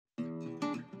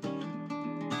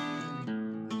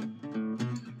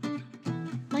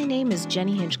My name is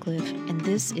Jenny Hinchcliffe, and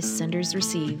this is Senders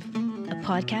Receive, a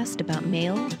podcast about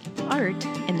mail, art,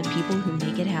 and the people who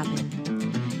make it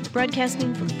happen.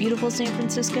 Broadcasting from beautiful San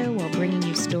Francisco while bringing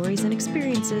you stories and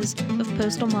experiences of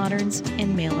postal moderns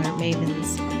and mail art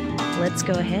mavens. Let's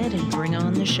go ahead and bring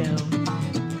on the show.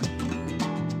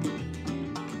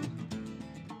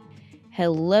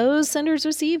 Hello, Senders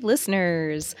Receive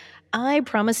listeners. I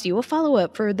promised you a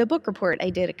follow-up for the book report I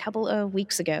did a couple of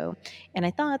weeks ago, and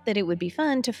I thought that it would be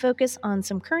fun to focus on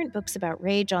some current books about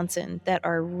Ray Johnson that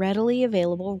are readily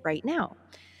available right now.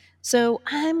 So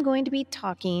I'm going to be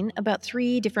talking about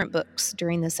 3 different books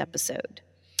during this episode.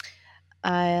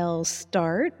 I'll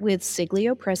start with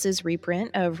Siglio Press's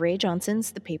reprint of Ray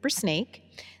Johnson's The Paper Snake.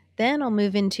 Then I'll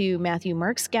move into Matthew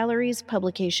Marks Gallery's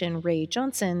publication Ray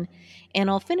Johnson, and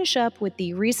I'll finish up with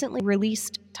the recently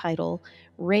released title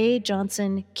Ray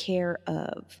Johnson Care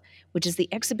of, which is the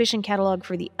exhibition catalog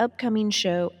for the upcoming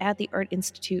show at the Art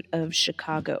Institute of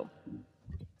Chicago.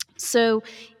 So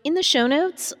in the show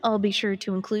notes, I'll be sure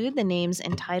to include the names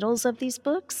and titles of these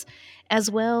books,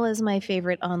 as well as my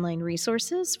favorite online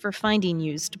resources for finding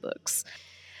used books.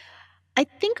 I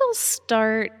think I'll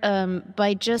start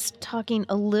by just talking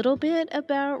a little bit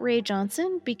about Ray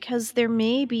Johnson, because there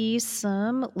may be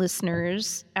some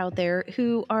listeners out there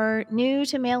who are new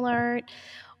to mail art,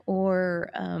 or,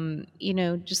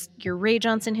 just your Ray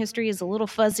Johnson history is a little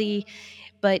fuzzy,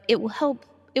 but it will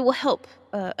help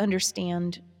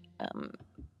understand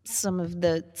some of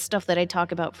the stuff that I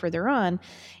talk about further on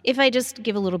if I just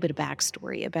give a little bit of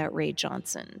backstory about Ray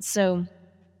Johnson. So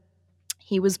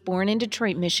he was born in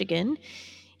Detroit, Michigan.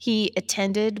 He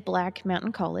attended Black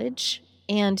Mountain College,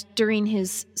 and during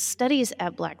his studies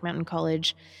at Black Mountain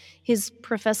College, his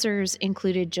professors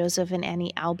included Joseph and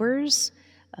Annie Albers,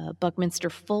 Buckminster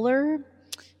Fuller.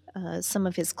 Some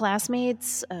of his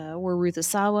classmates were Ruth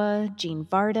Asawa, Jean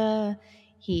Varda.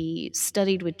 He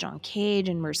studied with John Cage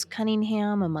and Merce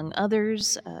Cunningham, among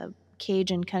others.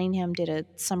 Cage and Cunningham did a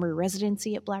summer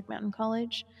residency at Black Mountain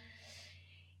College.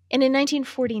 And in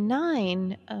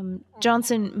 1949,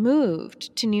 Johnson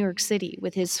moved to New York City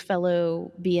with his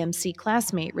fellow BMC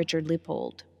classmate, Richard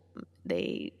Lippold.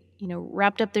 They,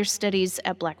 wrapped up their studies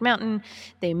at Black Mountain.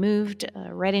 They moved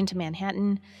right into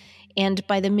Manhattan. And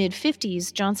by the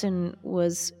mid-50s, Johnson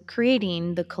was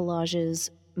creating the collages,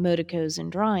 modicos,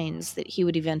 and drawings that he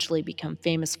would eventually become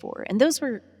famous for. And those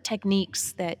were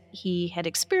techniques that he had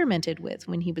experimented with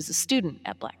when he was a student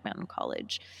at Black Mountain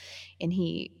College. And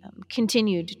he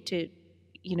continued to,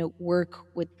 work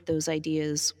with those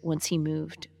ideas once he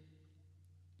moved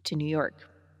to New York.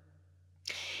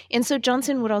 And so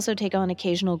Johnson would also take on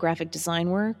occasional graphic design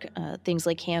work, things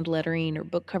like hand lettering or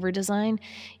book cover design,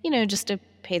 just to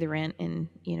pay the rent and,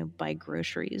 buy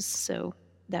groceries. So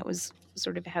that was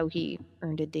sort of how he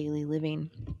earned a daily living.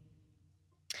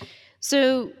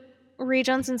 So Ray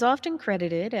Johnson's often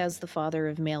credited as the father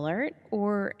of mail art,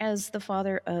 or as the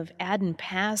father of Ad and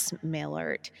Pass mail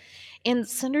art. And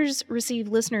Senders Receive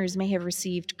listeners may have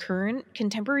received current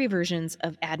contemporary versions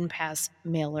of Ad and Pass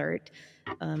mail art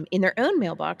in their own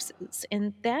mailboxes,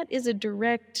 and that is a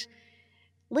direct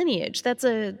lineage. That's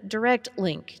a direct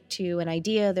link to an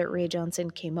idea that Ray Johnson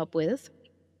came up with.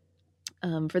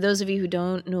 For those of you who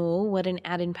don't know what an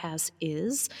Ad and Pass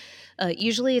is,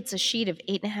 usually it's a sheet of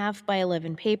 8.5 by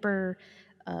 11 paper.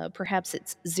 Perhaps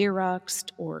it's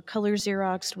Xeroxed or color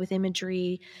Xeroxed with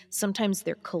imagery. Sometimes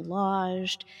they're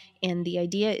collaged, and the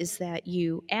idea is that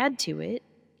you add to it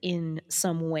in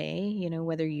some way,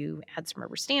 whether you add some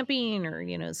rubber stamping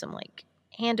or, some like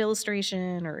hand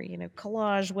illustration or,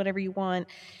 collage, whatever you want.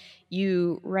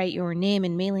 You write your name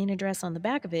and mailing address on the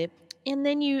back of it, and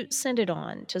then you send it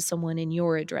on to someone in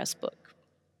your address book.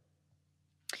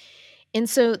 And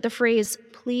so the phrase,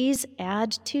 please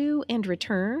add to and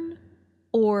return,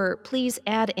 or please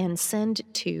add and send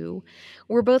to,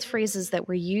 were both phrases that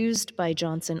were used by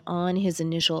Johnson on his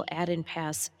initial Ad and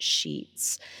Pass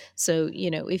sheets. So,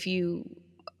 if you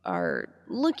are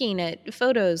looking at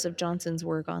photos of Johnson's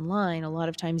work online, a lot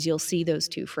of times you'll see those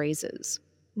 2 phrases.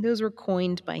 Those were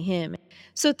coined by him.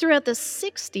 So throughout the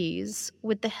 60s,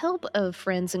 with the help of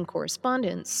friends and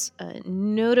correspondents,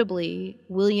 notably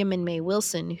William and May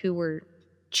Wilson, who were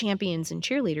champions and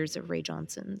cheerleaders of Ray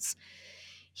Johnson's,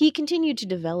 he continued to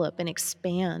develop and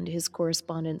expand his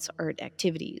correspondence art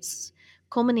activities,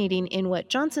 culminating in what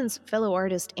Johnson's fellow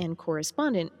artist and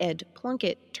correspondent Ed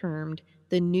Plunkett termed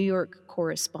the New York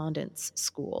Correspondence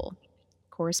School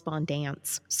in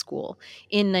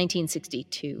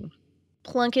 1962.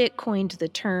 Plunkett coined the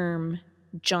term,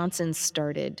 Johnson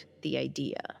started the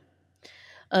idea.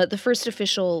 The first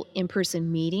official in-person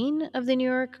meeting of the New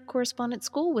York Correspondence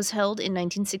School was held in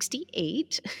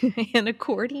 1968, and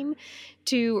according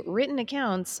to written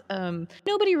accounts,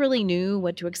 nobody really knew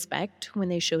what to expect when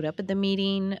they showed up at the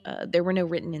meeting. There were no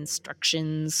written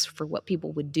instructions for what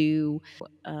people would do,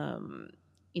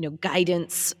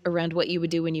 guidance around what you would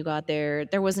do when you got there.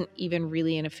 There wasn't even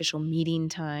really an official meeting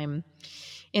time.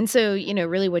 And so,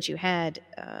 really what you had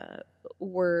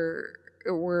were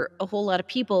a whole lot of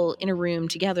people in a room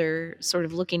together, sort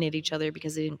of looking at each other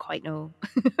because they didn't quite know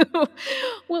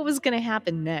what was going to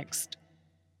happen next.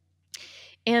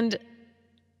 And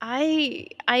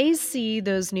I see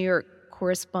those New York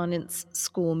Correspondence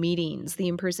School meetings, the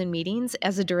in-person meetings,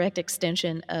 as a direct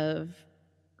extension of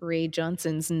Ray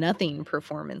Johnson's Nothing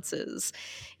performances.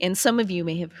 And some of you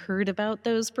may have heard about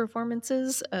those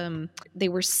performances. They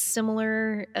were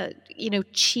similar,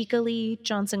 cheekily,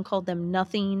 Johnson called them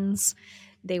Nothings.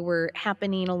 They were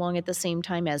happening along at the same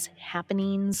time as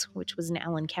Happenings, which was an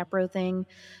Alan Capro thing.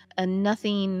 A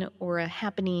nothing or a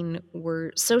happening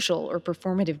were social or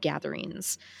performative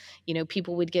gatherings.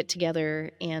 People would get together,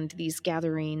 and these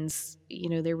gatherings,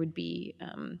 there would be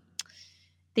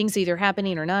things either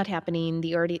happening or not happening.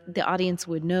 The audience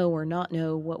would know or not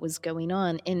know what was going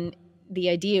on. And the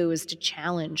idea was to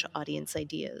challenge audience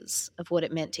ideas of what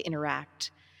it meant to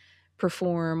interact,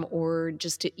 perform, or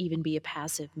just to even be a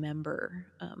passive member.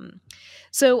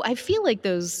 So I feel like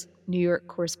those New York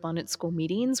Correspondence School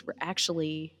meetings were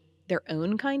actually their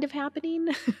own kind of happening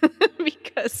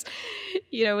because,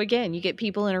 again, you get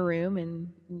people in a room and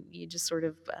you just sort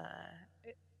of,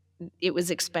 it was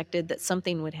expected that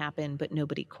something would happen, but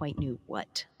nobody quite knew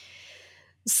what.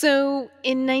 So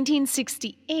in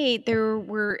 1968, there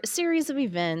were a series of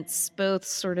events, both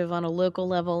sort of on a local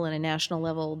level and a national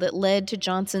level, that led to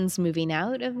Johnson's moving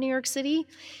out of New York City.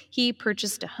 He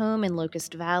purchased a home in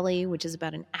Locust Valley, which is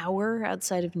about an hour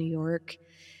outside of New York,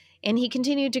 and he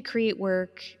continued to create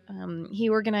work. He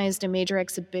organized a major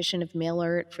exhibition of mail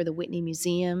art for the Whitney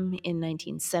Museum in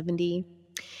 1970.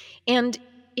 And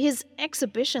his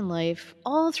exhibition life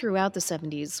all throughout the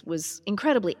 70s was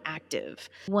incredibly active.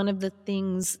 One of the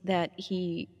things that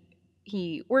he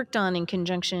worked on in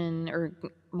conjunction, or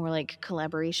more like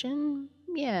collaboration,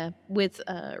 with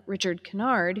Richard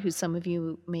Kennard, who some of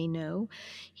you may know.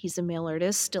 He's a mail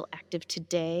artist, still active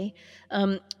today.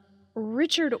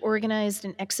 Richard organized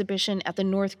an exhibition at the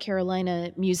North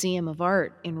Carolina Museum of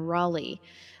Art in Raleigh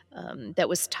that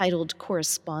was titled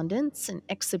Correspondence, an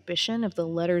exhibition of the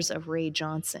letters of Ray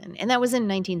Johnson. And that was in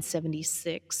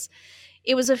 1976.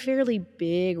 It was a fairly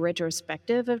big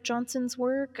retrospective of Johnson's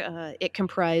work. It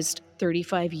comprised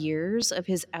 35 years of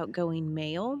his outgoing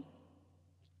mail.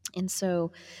 And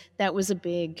so that was a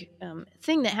big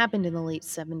thing that happened in the late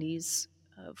 70s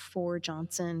for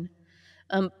Johnson.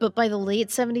 But by the late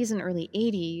 70s and early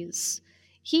 80s,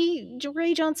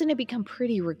 Ray Johnson had become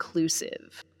pretty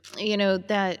reclusive.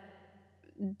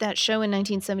 That show in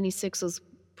 1976 was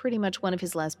pretty much one of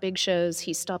his last big shows.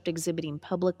 He stopped exhibiting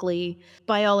publicly.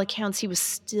 By all accounts, he was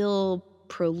still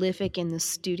prolific in the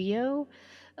studio.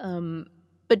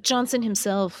 But Johnson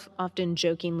himself often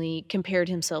jokingly compared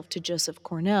himself to Joseph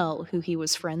Cornell, who he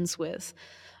was friends with.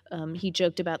 He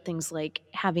joked about things like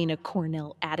having a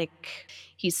Cornell attic.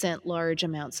 He sent large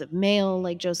amounts of mail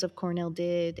like Joseph Cornell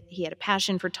did. He had a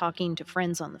passion for talking to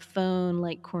friends on the phone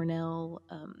like Cornell.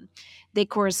 They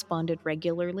corresponded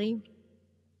regularly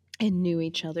and knew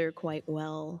each other quite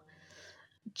well.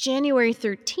 January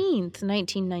 13th,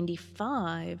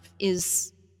 1995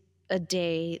 is a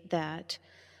day that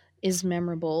is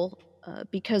memorable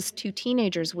because two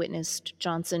teenagers witnessed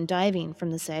Johnson diving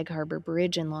from the Sag Harbor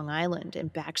Bridge in Long Island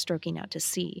and backstroking out to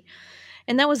sea.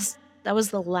 And that was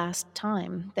the last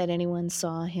time that anyone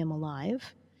saw him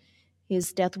alive.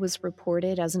 His death was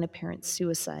reported as an apparent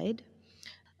suicide.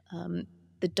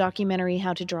 The documentary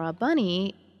How to Draw a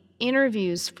Bunny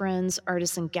interviews friends,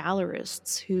 artists, and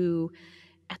gallerists who,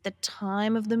 at the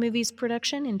time of the movie's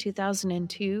production in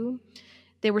 2002,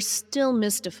 they were still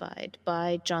mystified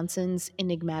by Johnson's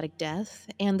enigmatic death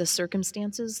and the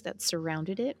circumstances that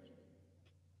surrounded it.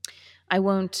 I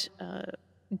won't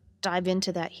dive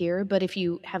into that here, but if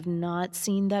you have not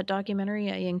seen that documentary,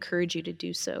 I encourage you to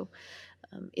do so.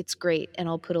 It's great, and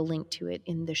I'll put a link to it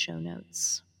in the show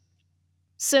notes.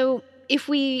 So if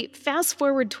we fast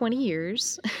forward 20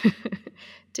 years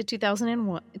to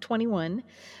 2021,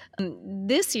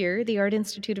 this year, the Art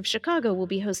Institute of Chicago will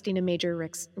be hosting a major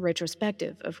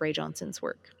retrospective of Ray Johnson's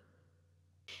work.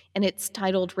 And it's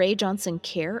titled Ray Johnson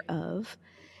Care Of.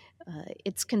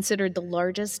 It's considered the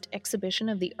largest exhibition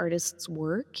of the artist's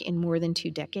work in more than 2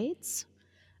 decades.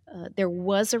 There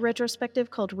was a retrospective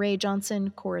called Ray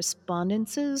Johnson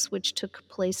Correspondences, which took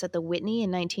place at the Whitney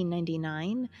in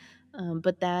 1999,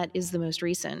 but that is the most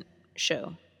recent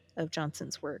show of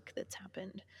Johnson's work that's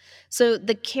happened. So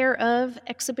the Care Of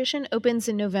exhibition opens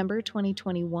in November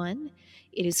 2021.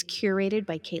 It is curated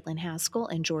by Caitlin Haskell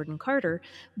and Jordan Carter,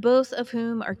 both of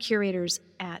whom are curators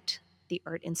at the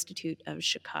Art Institute of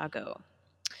Chicago.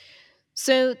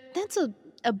 So that's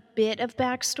a bit of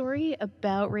backstory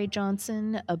about Ray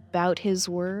Johnson, about his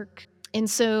work. And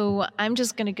so I'm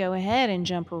just going to go ahead and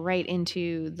jump right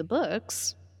into the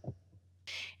books.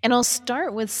 And I'll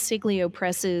start with Siglio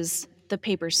Press's The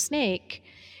Paper Snake,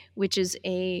 which is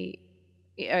a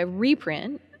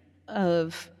reprint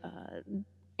of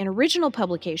an original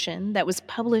publication that was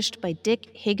published by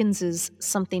Dick Higgins's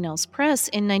Something Else Press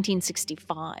in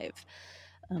 1965.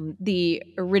 The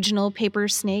original Paper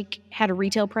Snake had a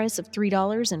retail price of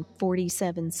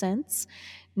 $3.47.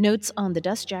 Notes on the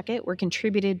dust jacket were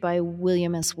contributed by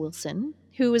William S. Wilson,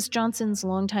 who was Johnson's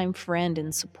longtime friend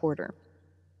and supporter.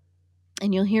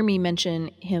 And you'll hear me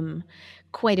mention him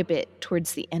quite a bit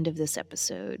towards the end of this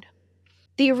episode.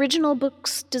 The original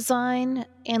book's design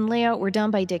and layout were done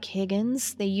by Dick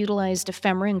Higgins. They utilized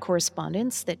ephemera and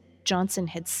correspondence that Johnson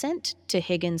had sent to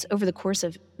Higgins over the course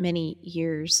of many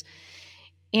years.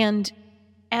 And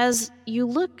as you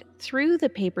look through The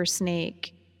Paper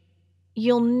Snake,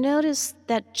 you'll notice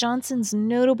that Johnson's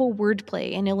notable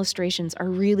wordplay and illustrations are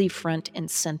really front and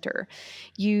center.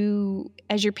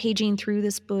 As you're paging through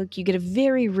this book, you get a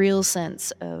very real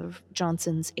sense of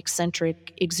Johnson's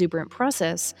eccentric, exuberant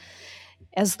process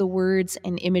as the words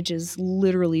and images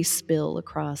literally spill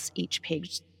across each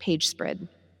page spread.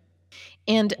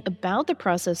 And about the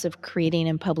process of creating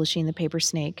and publishing The Paper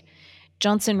Snake,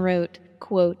 Johnson wrote,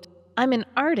 quote, "I'm an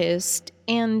artist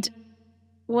and,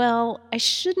 well, I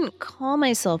shouldn't call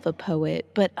myself a poet,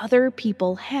 but other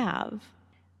people have.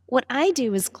 What I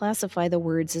do is classify the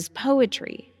words as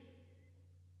poetry.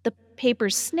 The Paper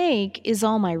Snake is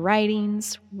all my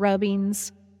writings,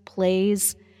 rubbings,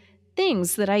 plays,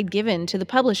 things that I'd given to the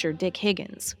publisher Dick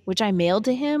Higgins, which I mailed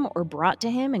to him or brought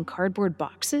to him in cardboard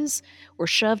boxes or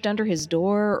shoved under his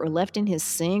door or left in his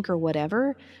sink or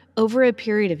whatever over a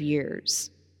period of years.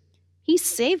 He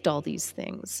saved all these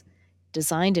things,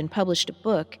 designed and published a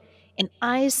book, and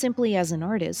I simply, as an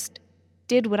artist,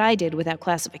 did what I did without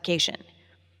classification.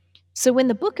 So when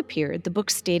the book appeared, the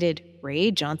book stated,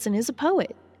 'Ray Johnson is a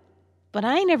poet.' But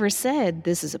I never said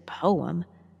this is a poem.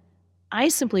 I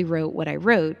simply wrote what I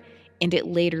wrote, and it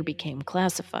later became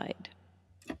classified."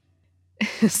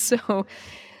 So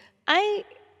I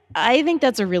think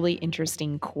that's a really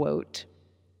interesting quote.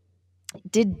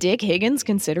 Did Dick Higgins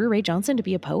consider Ray Johnson to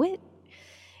be a poet?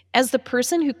 As the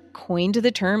person who coined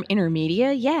the term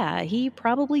intermedia, yeah, he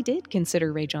probably did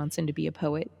consider Ray Johnson to be a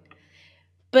poet.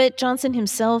 But Johnson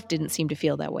himself didn't seem to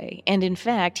feel that way, and in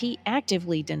fact, he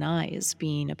actively denies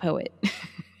being a poet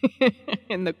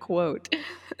in the quote.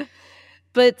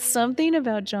 But something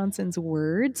about Johnson's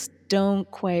words don't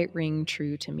quite ring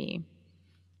true to me.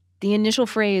 The initial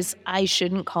phrase, "I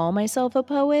shouldn't call myself a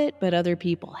poet, but other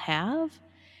people have,"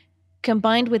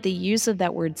 combined with the use of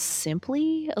that word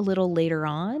simply a little later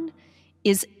on,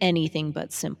 is anything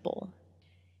but simple.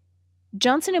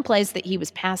 Johnson implies that he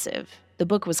was passive. The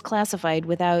book was classified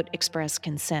without express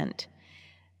consent.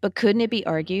 But couldn't it be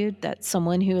argued that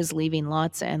someone who is leaving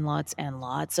lots and lots and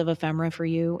lots of ephemera for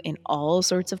you in all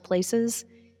sorts of places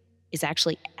is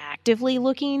actually actively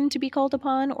looking to be called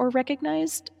upon or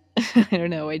recognized? I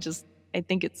don't know. I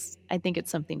think it's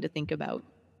something to think about.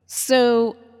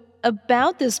 So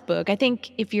about this book, I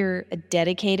think if you're a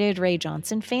dedicated Ray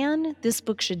Johnson fan, this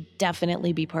book should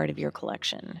definitely be part of your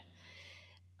collection.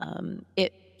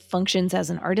 It functions as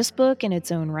an artist book in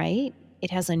its own right. It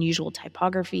has unusual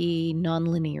typography,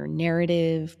 nonlinear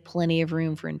narrative, plenty of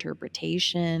room for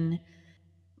interpretation.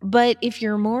 But if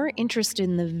you're more interested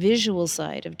in the visual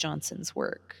side of Johnson's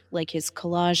work, like his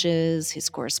collages, his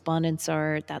correspondence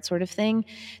art, that sort of thing,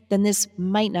 then this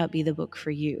might not be the book for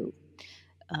you.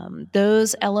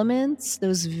 Those elements,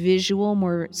 those visual,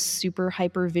 more super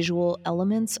hyper visual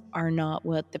elements, are not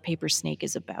what The Paper Snake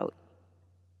is about.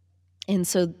 And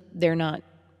so they're not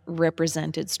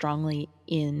represented strongly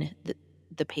in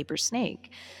the Paper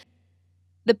Snake.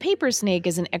 The Paper Snake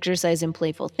is an exercise in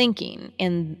playful thinking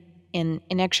and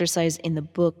an exercise in the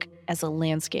book as a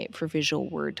landscape for visual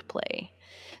wordplay.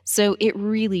 So it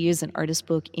really is an artist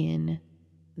book in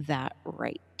that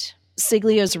right.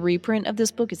 Siglio's reprint of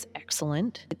this book is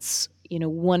excellent. It's,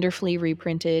 wonderfully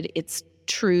reprinted. It's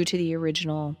true to the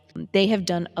original. They have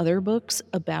done other books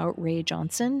about Ray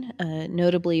Johnson,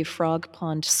 notably Frog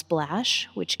Pond Splash,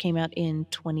 which came out in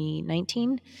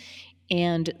 2019,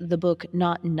 and the book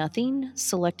Not Nothing,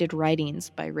 Selected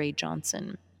Writings by Ray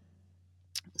Johnson.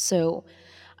 So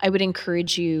I would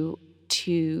encourage you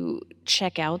to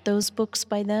check out those books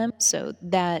by them. So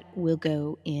that will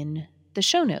go in the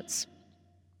show notes.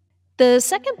 The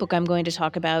second book I'm going to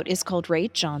talk about is called Ray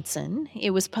Johnson.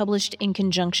 It was published in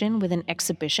conjunction with an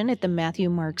exhibition at the Matthew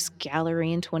Marks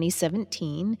Gallery in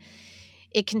 2017.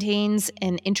 It contains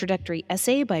an introductory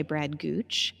essay by Brad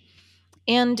Gooch.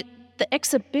 And the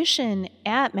exhibition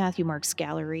at Matthew Marks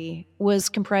Gallery was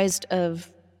comprised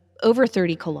of over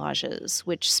 30 collages,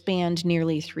 which spanned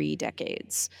nearly 3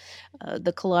 decades.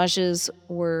 The collages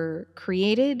were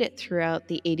created throughout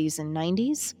the 80s and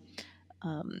 90s.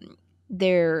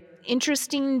 They're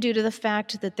interesting due to the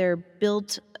fact that they're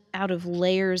built out of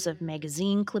layers of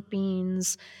magazine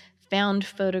clippings, found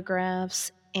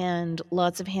photographs, and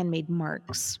lots of handmade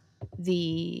marks.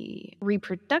 The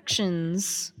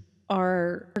reproductions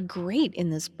are great in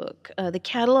this book. The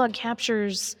catalog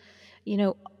captures,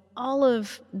 all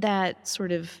of that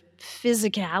sort of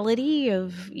physicality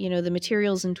of, the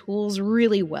materials and tools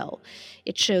really well.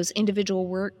 It shows individual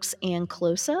works and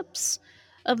close-ups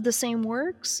of the same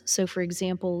works. So, for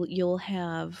example, you'll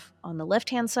have on the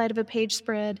left-hand side of a page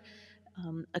spread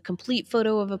a complete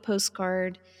photo of a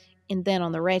postcard, and then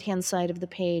on the right-hand side of the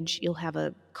page, you'll have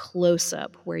a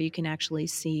close-up where you can actually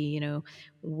see,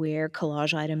 where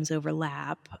collage items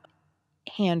overlap,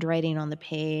 handwriting on the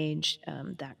page,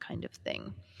 that kind of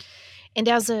thing. And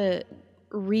as a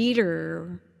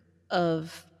reader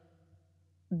of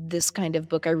this kind of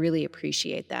book, I really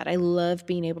appreciate that. I love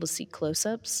being able to see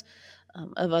close-ups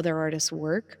of other artists'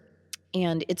 work.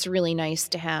 And it's really nice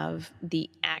to have the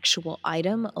actual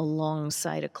item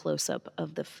alongside a close-up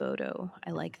of the photo.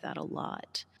 I like that a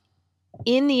lot.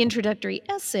 In the introductory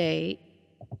essay,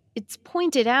 it's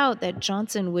pointed out that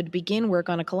Johnson would begin work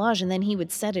on a collage and then he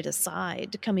would set it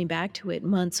aside, coming back to it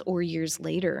months or years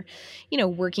later,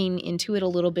 working into it a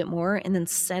little bit more and then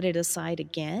set it aside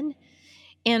again.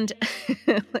 And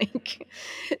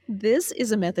this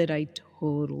is a method I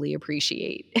totally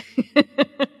appreciate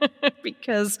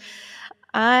because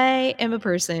I am a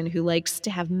person who likes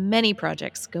to have many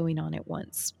projects going on at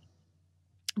once.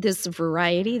 This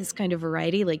kind of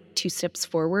variety, like 2 steps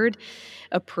forward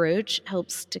approach,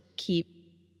 helps to keep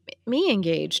me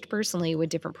engaged personally with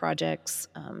different projects,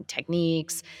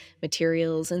 techniques,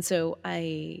 materials. And so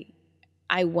I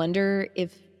wonder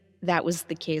if that was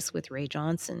the case with Ray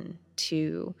Johnson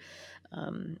too.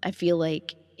 I feel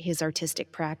like his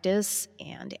artistic practice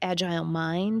and agile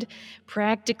mind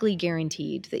practically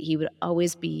guaranteed that he would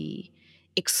always be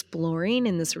exploring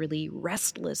in this really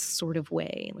restless sort of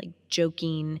way, like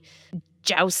jousting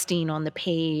on the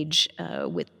page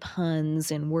with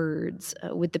puns and words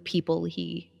with the people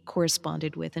he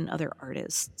corresponded with and other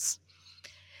artists.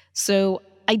 So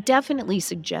I definitely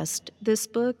suggest this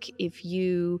book if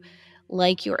you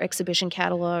like your exhibition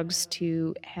catalogs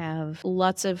to have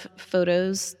lots of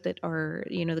photos that are,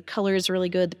 the color is really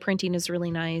good, the printing is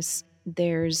really nice,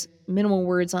 there's minimal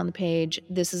words on the page.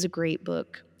 This is a great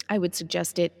book. I would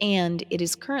suggest it, and it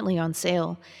is currently on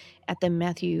sale at the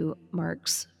Matthew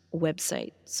Marks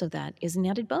website, so that is an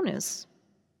added bonus.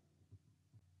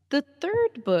 The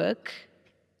third book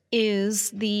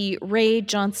is the Ray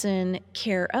Johnson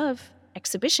Care of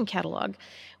exhibition catalog,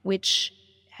 which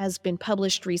has been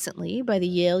published recently by the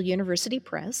Yale University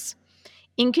Press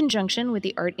in conjunction with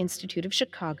the Art Institute of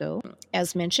Chicago.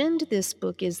 As mentioned, this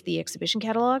book is the exhibition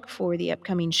catalog for the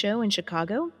upcoming show in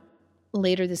Chicago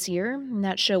later this year. And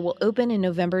that show will open in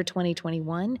November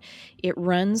 2021. It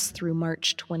runs through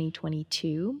March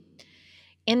 2022.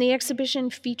 And the exhibition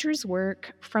features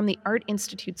work from the Art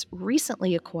Institute's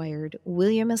recently acquired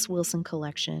William S. Wilson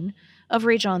collection of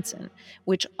Ray Johnson,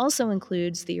 which also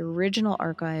includes the original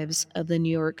archives of the New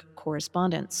York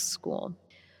Correspondence School.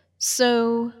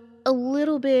 So, a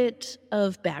little bit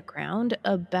of background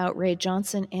about Ray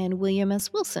Johnson and William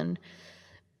S. Wilson.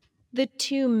 The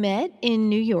two met in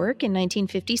New York in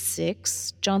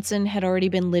 1956. Johnson had already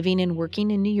been living and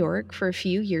working in New York for a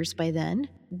few years by then.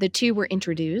 The two were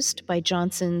introduced by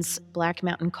Johnson's Black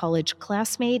Mountain College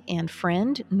classmate and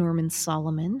friend, Norman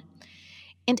Solomon.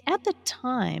 And at the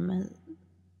time,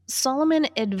 Solomon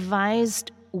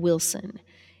advised Wilson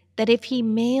that if he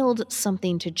mailed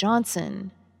something to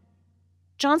Johnson,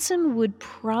 Johnson would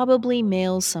probably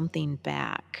mail something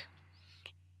back.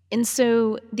 And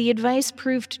so the advice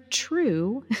proved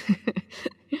true.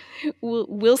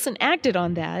 Wilson acted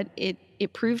on that. It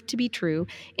proved to be true,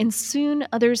 and soon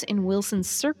others in Wilson's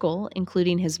circle,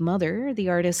 including his mother, the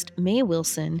artist May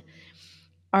Wilson,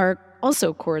 are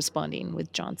also corresponding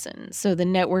with Johnson, so the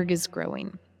network is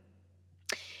growing.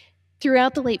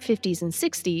 Throughout the late 50s and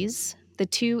 60s, the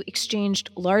two exchanged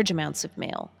large amounts of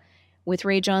mail, with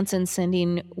Ray Johnson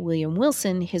sending William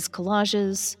Wilson his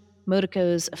collages,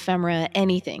 modicos, ephemera,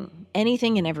 anything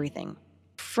and everything.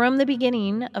 From the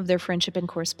beginning of their friendship and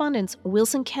correspondence,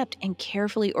 Wilson kept and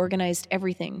carefully organized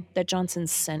everything that Johnson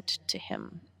sent to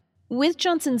him. With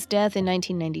Johnson's death in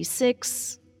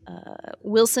 1996,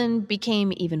 Wilson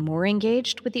became even more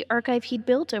engaged with the archive he'd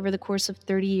built over the course of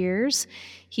 30 years.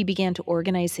 He began to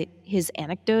organize his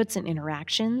anecdotes and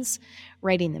interactions,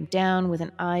 writing them down with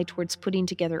an eye towards putting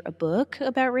together a book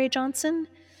about Ray Johnson.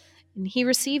 And he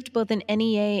received both an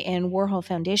NEA and Warhol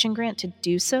Foundation grant to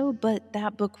do so, but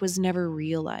that book was never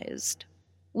realized.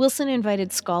 Wilson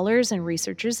invited scholars and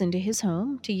researchers into his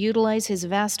home to utilize his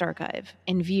vast archive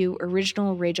and view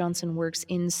original Ray Johnson works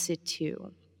in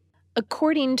situ.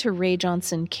 According to Ray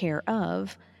Johnson Care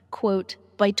of, quote,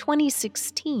 by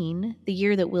 2016, the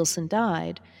year that Wilson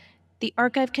died, the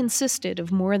archive consisted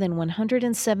of more than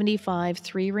 175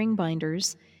 three-ring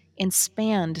binders and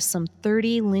spanned some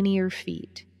 30 linear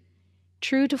feet.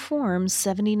 True to form,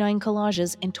 79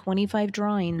 collages and 25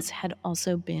 drawings had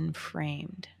also been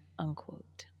framed,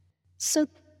 unquote. So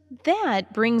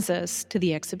that brings us to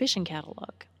the exhibition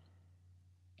catalog.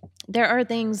 There are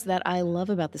things that I love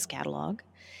about this catalog,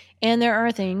 and there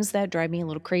are things that drive me a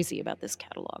little crazy about this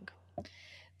catalog.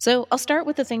 So I'll start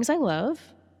with the things I love.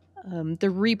 The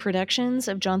reproductions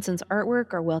of Johnson's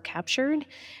artwork are well captured,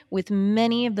 with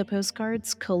many of the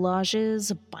postcards,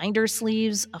 collages, binder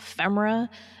sleeves, ephemera,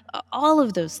 all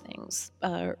of those things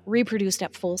reproduced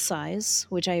at full size,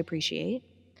 which I appreciate.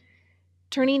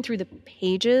 Turning through the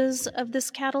pages of this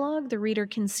catalog, the reader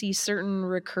can see certain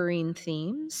recurring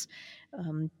themes.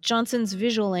 Johnson's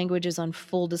visual language is on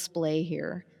full display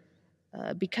here.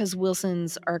 Because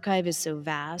Wilson's archive is so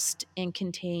vast and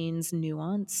contains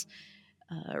nuance,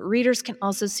 readers can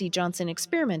also see Johnson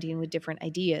experimenting with different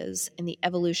ideas and the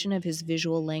evolution of his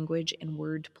visual language and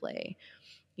wordplay.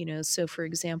 So for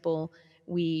example,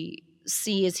 we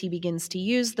see as he begins to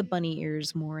use the bunny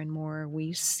ears more and more,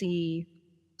 we see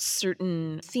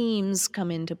certain themes come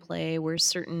into play where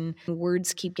certain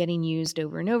words keep getting used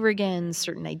over and over again,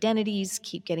 certain identities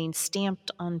keep getting stamped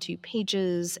onto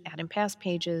pages, add and pass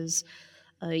pages.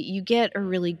 You get a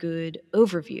really good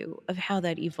overview of how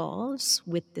that evolves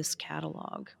with this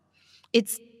catalog.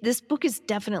 This book is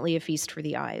definitely a feast for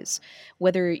the eyes,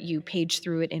 whether you page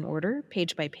through it in order,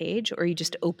 page by page, or you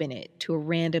just open it to a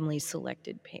randomly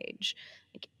selected page.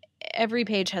 Every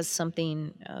page has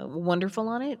something wonderful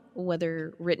on it,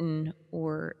 whether written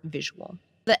or visual.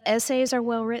 The essays are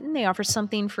well written. They offer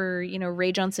something for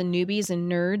Ray Johnson newbies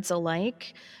and nerds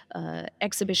alike.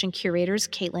 Exhibition curators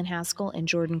Caitlin Haskell and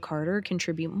Jordan Carter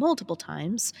contribute multiple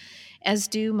times, as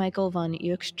do Michael von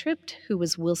Uchtrupt, who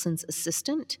was Wilson's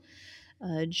assistant,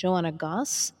 Joanna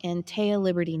Goss, and Taya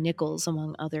Liberty Nichols,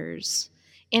 among others.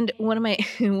 And one of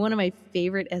my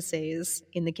favorite essays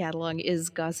in the catalog is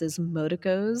Goss's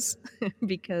Modicos,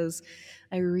 because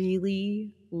I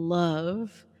really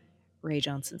love Ray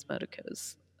Johnson's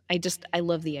Modicos. I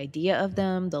love the idea of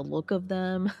them, the look of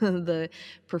them, the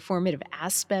performative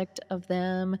aspect of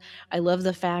them. I love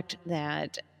the fact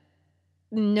that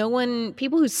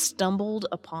people who stumbled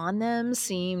upon them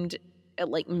seemed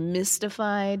like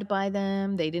mystified by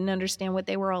them. They didn't understand what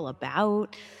they were all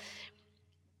about.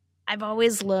 I've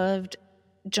always loved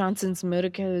Johnson's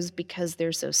Modicos because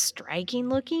they're so striking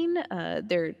looking.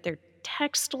 They're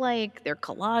text-like, they're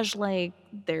collage-like,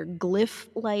 they're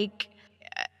glyph-like.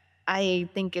 I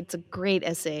think it's a great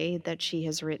essay that she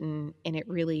has written, and it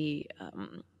really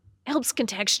helps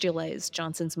contextualize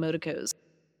Johnson's Modicos.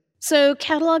 So,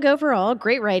 catalog overall,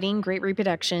 great writing, great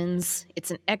reproductions.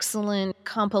 It's an excellent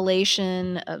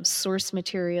compilation of source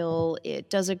material.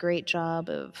 It does a great job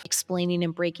of explaining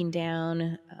and breaking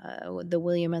down the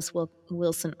William S.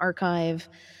 Wilson archive.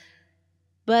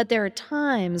 But there are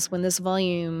times when this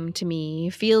volume, to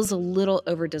me, feels a little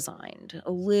overdesigned,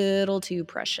 a little too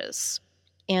precious.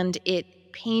 And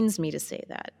it pains me to say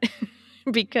that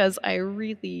because I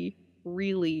really,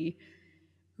 really,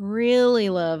 really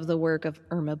love the work of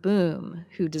Irma Boom,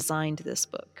 who designed this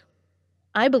book.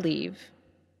 I believe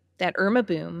that Irma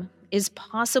Boom is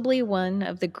possibly one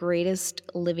of the greatest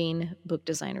living book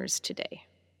designers today.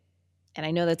 And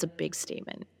I know that's a big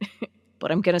statement,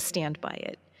 but I'm going to stand by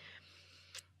it.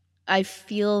 I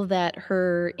feel that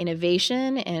her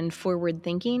innovation and forward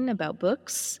thinking about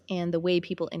books and the way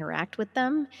people interact with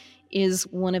them is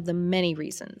one of the many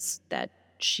reasons that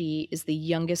she is the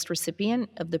youngest recipient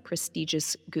of the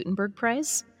prestigious Gutenberg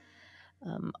Prize.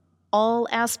 All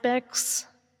aspects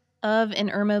of an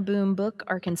Irma Boom book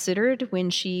are considered when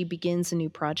she begins a new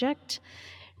project.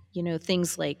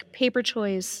 Things like paper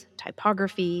choice,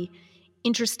 typography,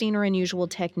 interesting or unusual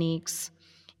techniques,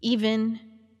 even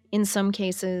in some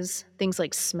cases, things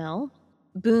like smell.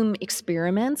 Boom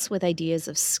experiments with ideas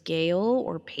of scale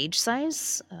or page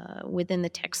size within the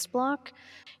text block.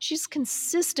 She just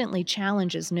consistently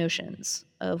challenges notions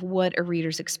of what a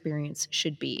reader's experience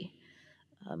should be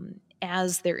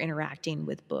as they're interacting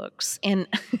with books. And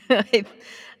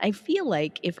I feel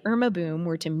like if Irma Boom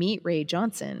were to meet Ray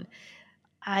Johnson,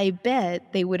 I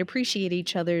bet they would appreciate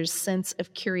each other's sense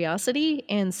of curiosity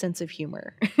and sense of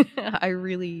humor. I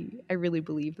really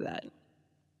believe that.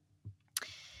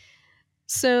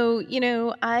 So,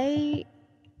 I'm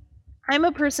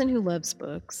a person who loves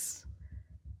books.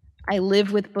 I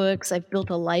live with books. I've built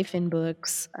a life in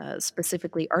books,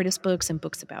 specifically artist books and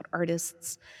books about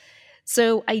artists.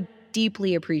 So I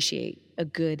deeply appreciate a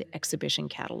good exhibition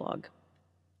catalog.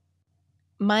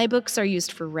 My books are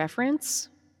used for reference,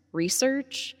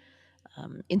 research,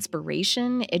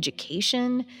 inspiration,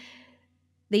 education.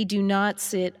 They do not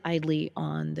sit idly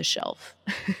on the shelf.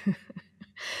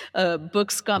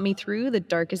 Books got me through the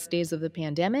darkest days of the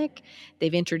pandemic.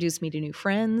 They've introduced me to new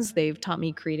friends. They've taught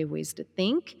me creative ways to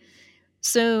think.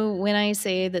 So, when I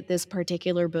say that this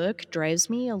particular book drives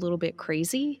me a little bit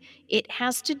crazy, it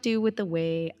has to do with the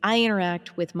way I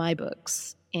interact with my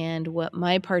books and what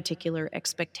my particular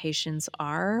expectations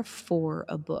are for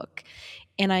a book.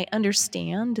 And I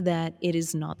understand that it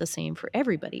is not the same for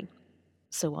everybody.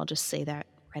 So, I'll just say that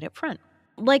right up front.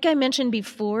 Like I mentioned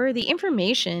before, the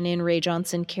information in Ray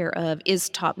Johnson Care of is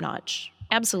top notch.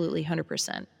 Absolutely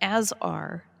 100%, as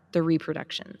are the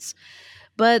reproductions.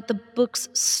 But the book's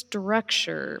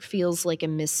structure feels like a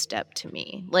misstep to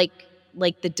me. Like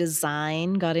the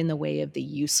design got in the way of the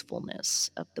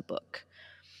usefulness of the book.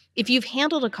 If you've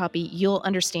handled a copy, you'll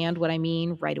understand what I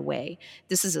mean right away.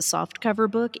 This is a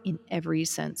softcover book in every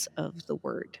sense of the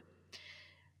word.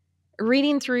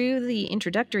 Reading through the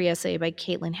introductory essay by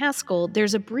Caitlin Haskell,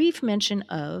 there's a brief mention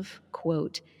of,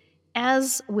 quote,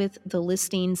 as with the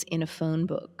listings in a phone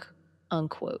book,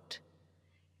 unquote,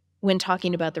 when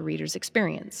talking about the reader's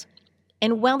experience.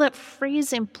 And while that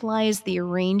phrase implies the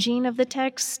arranging of the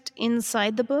text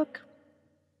inside the book,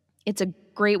 it's a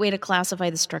great way to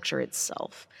classify the structure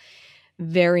itself.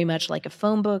 Very much like a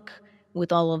phone book,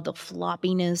 with all of the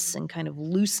floppiness and kind of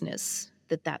looseness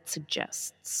that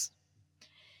suggests.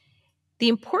 The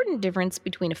important difference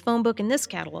between a phone book and this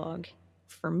catalog,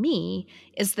 for me,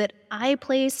 is that I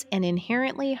place an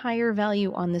inherently higher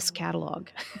value on this catalog.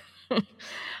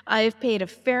 I've paid a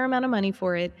fair amount of money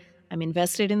for it, I'm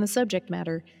invested in the subject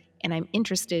matter, and I'm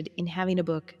interested in having a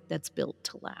book that's built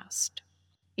to last.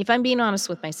 If I'm being honest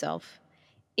with myself,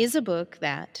 is a book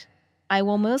that I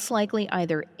will most likely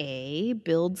either A,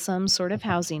 build some sort of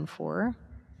housing for,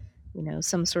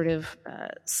 some sort of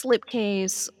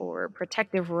slipcase or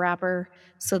protective wrapper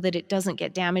so that it doesn't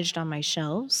get damaged on my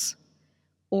shelves.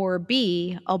 Or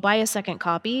B, I'll buy a second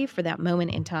copy for that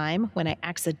moment in time when I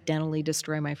accidentally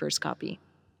destroy my first copy,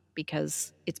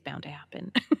 because it's bound to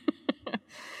happen.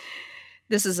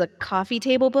 This is a coffee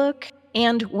table book,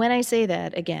 and when I say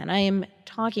that, again, I am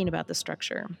talking about the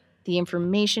structure. The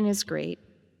information is great.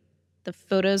 The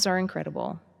photos are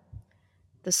incredible.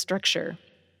 The structure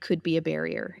could be a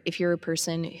barrier if you're a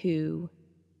person who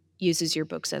uses your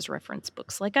books as reference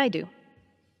books like I do.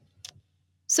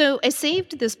 So I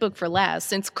saved this book for last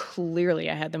since clearly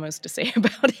I had the most to say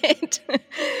about it.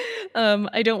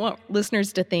 I don't want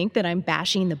listeners to think that I'm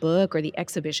bashing the book or the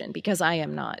exhibition, because I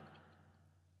am not.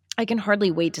 I can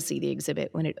hardly wait to see the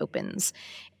exhibit when it opens,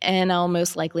 and I'll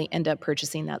most likely end up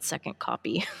purchasing that second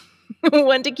copy.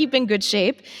 One to keep in good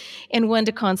shape and one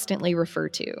to constantly refer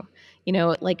to.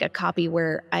 Like a copy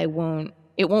where it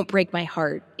won't break my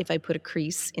heart if I put a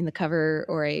crease in the cover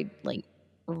or I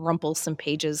rumple some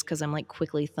pages because I'm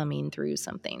quickly thumbing through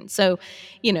something. So,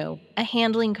 a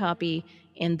handling copy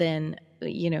and then,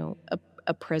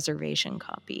 a preservation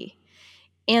copy.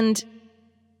 And,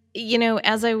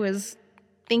 as I was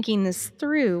thinking this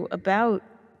through about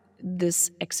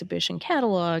this exhibition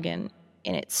catalog and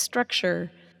its structure,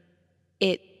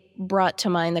 it brought to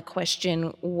mind the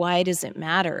question, why does it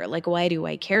matter? Why do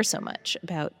I care so much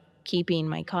about keeping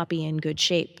my copy in good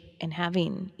shape and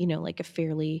having, a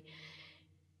fairly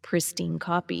pristine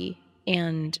copy,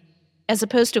 and as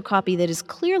opposed to a copy that has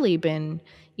clearly been,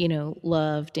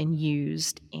 loved and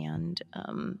used and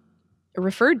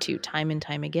referred to time and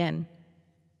time again.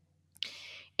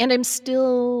 And I'm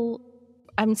still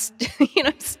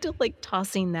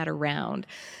tossing that around,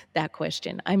 that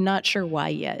question. I'm not sure why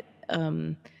yet.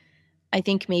 I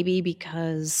think maybe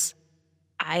because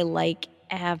I like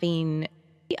having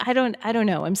I don't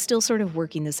know. I'm still sort of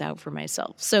working this out for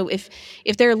myself. So if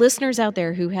there are listeners out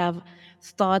there who have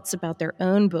thoughts about their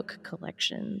own book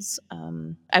collections,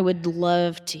 I would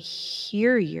love to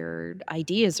hear your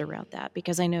ideas around that,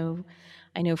 because I know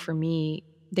for me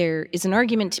there is an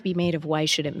argument to be made of why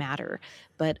should it matter,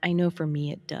 but I know for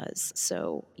me it does.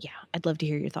 So yeah, I'd love to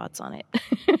hear your thoughts on it.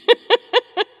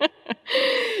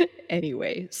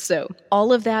 Anyway, so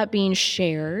all of that being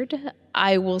shared,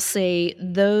 I will say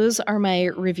those are my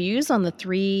reviews on the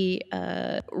 3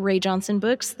 Ray Johnson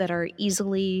books that are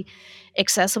easily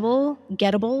accessible,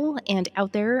 gettable, and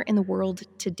out there in the world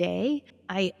today.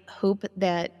 I hope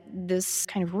that this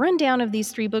kind of rundown of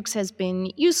these 3 books has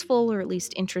been useful, or at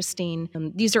least interesting.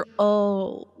 These are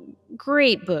all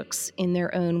great books in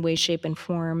their own way, shape, and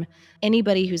form.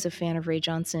 Anybody who's a fan of Ray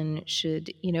Johnson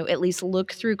should, at least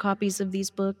look through copies of these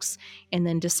books and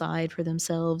then decide for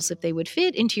themselves if they would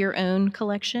fit into your own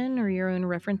collection or your own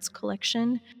reference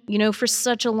collection. For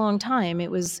such a long time, it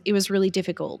was really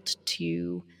difficult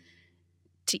to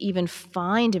even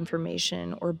find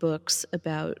information or books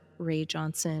about Ray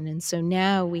Johnson. And so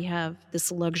now we have this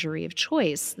luxury of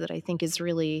choice that I think is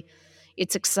really,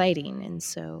 it's exciting. And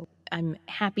so I'm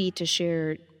happy to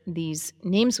share these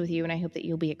names with you, and I hope that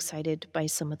you'll be excited by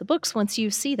some of the books once you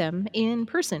see them in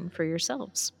person for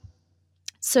yourselves.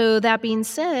 So that being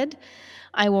said,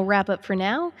 I will wrap up for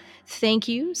now. Thank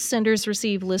you, Senders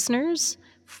Receive listeners,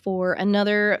 for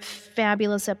another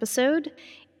fabulous episode.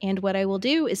 And what I will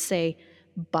do is say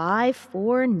bye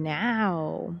for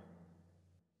now.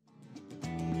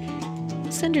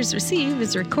 Senders Receive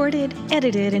is recorded,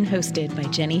 edited, and hosted by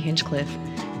Jenny Hinchcliffe,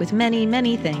 with many,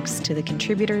 many thanks to the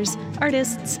contributors,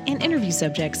 artists, and interview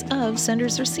subjects of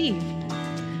Senders Receive.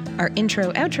 Our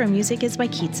intro-outro music is by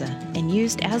Kitza and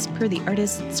used as per the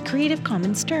artist's Creative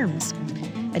Commons terms.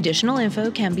 Additional info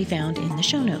can be found in the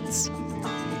show notes.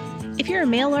 If you're a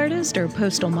mail artist or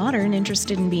postal modern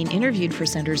interested in being interviewed for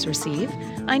Senders Receive,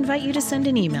 I invite you to send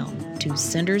an email to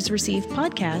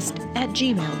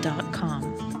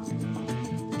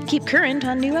sendersreceivepodcast@gmail.com. Keep current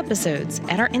on new episodes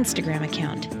at our Instagram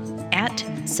account,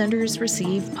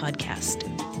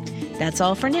 @SendersReceivePodcast. That's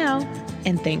all for now,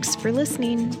 and thanks for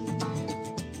listening.